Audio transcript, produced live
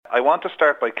I want to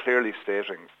start by clearly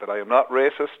stating that I am not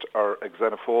racist or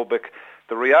xenophobic.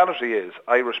 The reality is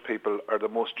Irish people are the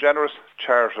most generous,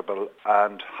 charitable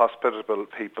and hospitable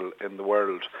people in the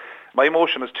world. My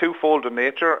motion is twofold in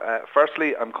nature.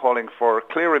 Firstly, I'm calling for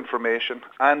clear information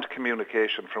and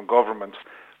communication from government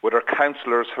with our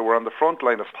councillors who are on the front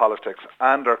line of politics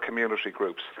and our community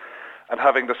groups. And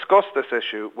having discussed this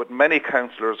issue with many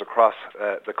councillors across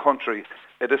the country,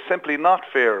 it is simply not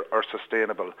fair or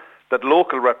sustainable that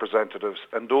local representatives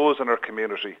and those in our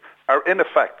community are in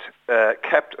effect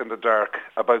kept in the dark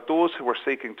about those who are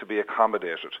seeking to be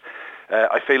accommodated.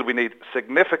 I feel we need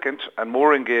significant and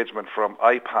more engagement from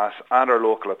IPAS and our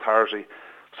local authority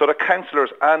so that councillors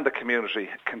and the community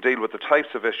can deal with the types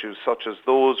of issues such as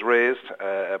those raised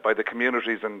by the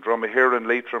communities in Dromahir,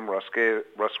 Leitrim,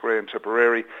 Roscrea and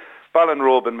Tipperary,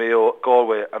 Ballinrobe and Mayo,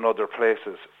 Galway and other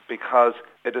places, because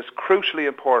it is crucially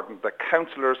important that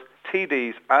councillors,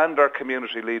 TDs and our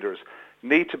community leaders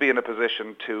need to be in a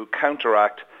position to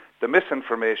counteract the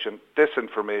misinformation,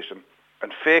 disinformation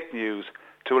and fake news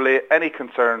to allay any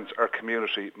concerns our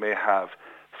community may have.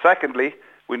 Secondly,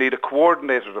 we need a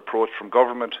coordinated approach from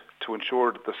government to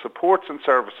ensure that the supports and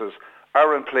services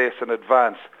are in place in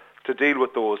advance to deal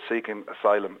with those seeking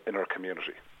asylum in our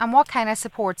community. And what kind of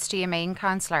supports do you mean,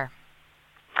 Councillor?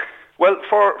 Well,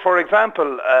 for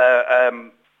example,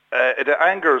 it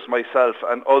angers myself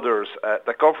and others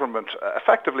that government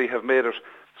effectively have made it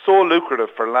so lucrative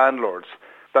for landlords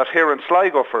that here in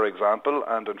Sligo, for example,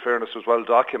 and in fairness was well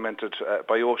documented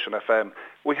by Ocean FM,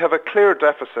 we have a clear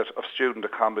deficit of student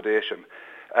accommodation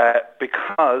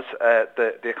because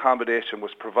the accommodation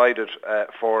was provided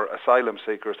for asylum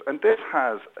seekers, and this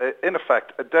has, in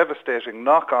effect, a devastating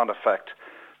knock-on effect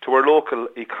to our local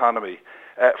economy.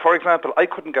 For example, I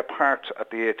couldn't get parked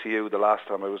at the ATU the last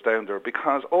time I was down there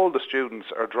because all the students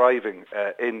are driving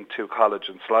into college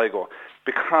in Sligo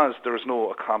because there is no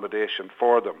accommodation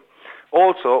for them.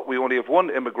 Also, we only have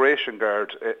one immigration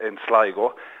guard in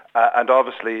Sligo, and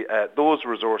obviously those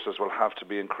resources will have to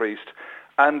be increased.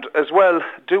 And as well,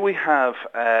 do we have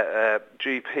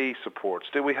GP supports?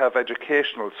 Do we have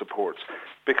educational supports?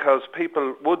 Because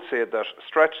people would say that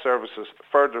stretched services,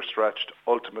 further stretched,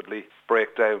 ultimately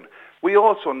break down. We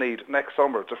also need next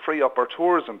summer to free up our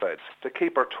tourism beds, to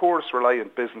keep our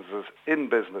tourist-reliant businesses in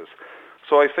business.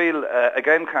 So I feel,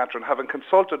 again, Catherine, having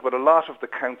consulted with a lot of the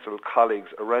council colleagues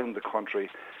around the country,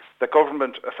 that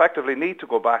government effectively need to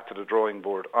go back to the drawing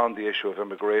board on the issue of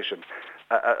immigration.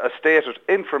 As stated,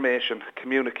 information,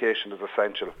 communication is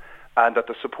essential, and that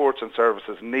the supports and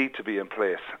services need to be in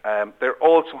place. There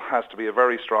also has to be a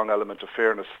very strong element of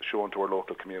fairness shown to our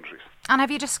local communities. And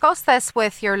have you discussed this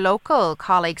with your local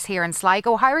colleagues here in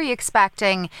Sligo? How are you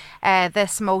expecting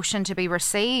this motion to be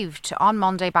received on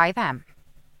Monday by them?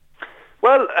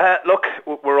 Well, look,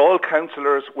 we're all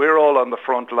councillors. We're all on the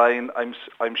front line.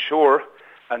 I'm sure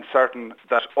and certain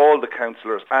that all the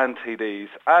councillors and TDs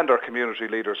and our community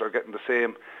leaders are getting the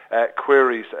same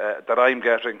queries that I'm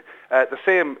getting, the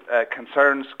same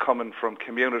concerns coming from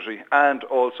community, and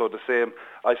also the same,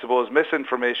 I suppose,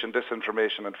 misinformation,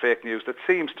 disinformation and fake news that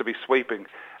seems to be sweeping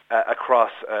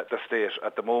across the state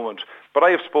at the moment. But I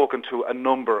have spoken to a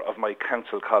number of my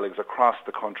council colleagues across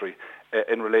the country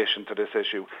in relation to this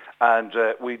issue, and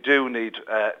we do need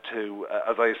to,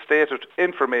 as I stated,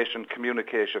 information,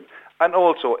 communication, and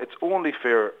also it's only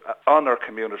fair on our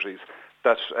communities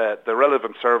that the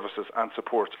relevant services and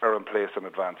supports are in place in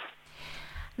advance.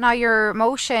 Now, your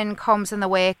motion comes in the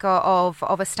wake of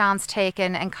a stance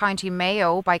taken in County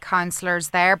Mayo by councillors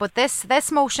there, but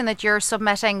this motion that you're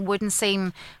submitting wouldn't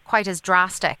seem quite as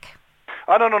drastic.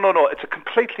 Oh, no. It's a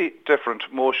completely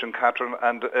different motion, Catherine,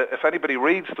 and if anybody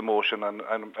reads the motion, and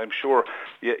I'm sure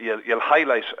you'll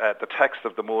highlight the text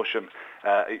of the motion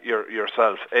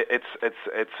yourself,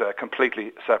 it's a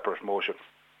completely separate motion.